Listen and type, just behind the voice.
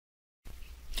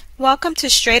Welcome to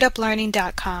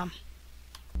StraightUpLearning.com.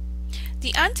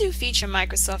 The Undo feature in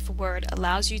Microsoft Word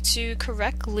allows you to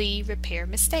correctly repair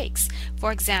mistakes.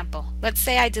 For example, let's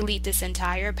say I delete this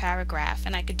entire paragraph,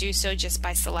 and I could do so just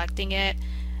by selecting it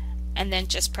and then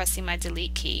just pressing my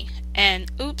delete key.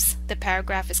 And oops, the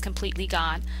paragraph is completely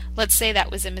gone. Let's say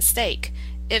that was a mistake.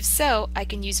 If so, I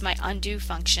can use my undo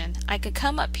function. I could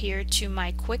come up here to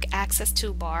my quick access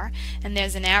toolbar, and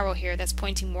there's an arrow here that's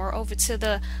pointing more over to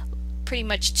the pretty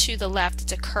much to the left.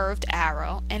 It's a curved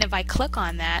arrow, and if I click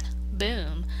on that,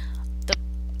 boom, the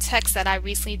text that I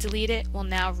recently deleted will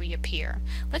now reappear.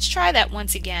 Let's try that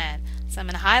once again. So I'm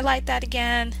going to highlight that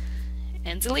again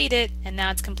and delete it, and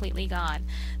now it's completely gone.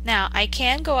 Now I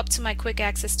can go up to my quick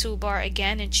access toolbar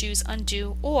again and choose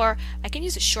undo, or I can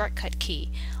use a shortcut key.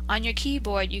 On your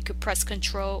keyboard you could press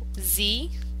Ctrl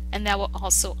Z and that will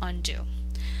also undo.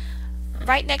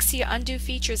 Right next to your undo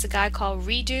feature is a guy called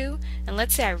redo, and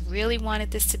let's say I really wanted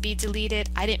this to be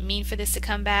deleted. I didn't mean for this to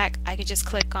come back. I could just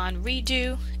click on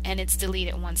redo and it's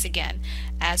deleted once again.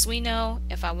 As we know,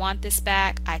 if I want this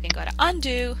back, I can go to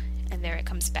undo and there it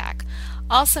comes back.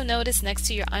 Also notice next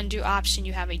to your undo option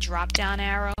you have a drop down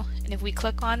arrow, and if we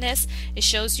click on this, it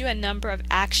shows you a number of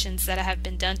actions that have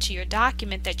been done to your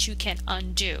document that you can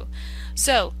undo.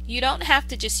 So you don't have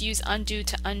to just use undo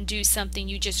to undo something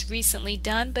you just recently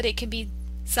done, but it can be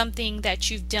something that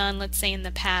you've done, let's say in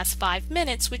the past 5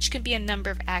 minutes, which could be a number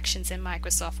of actions in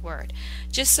Microsoft Word.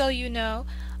 Just so you know,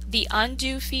 the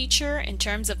undo feature, in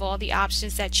terms of all the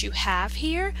options that you have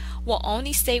here, will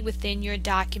only stay within your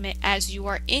document as you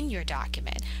are in your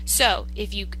document. So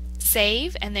if you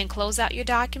save and then close out your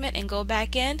document and go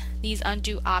back in, these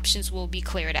undo options will be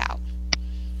cleared out.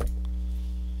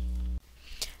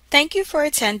 Thank you for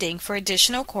attending. For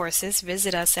additional courses,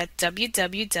 visit us at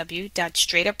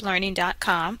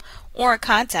www.straightuplearning.com or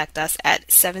contact us at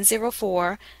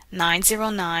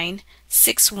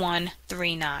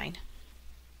 704-909-6139.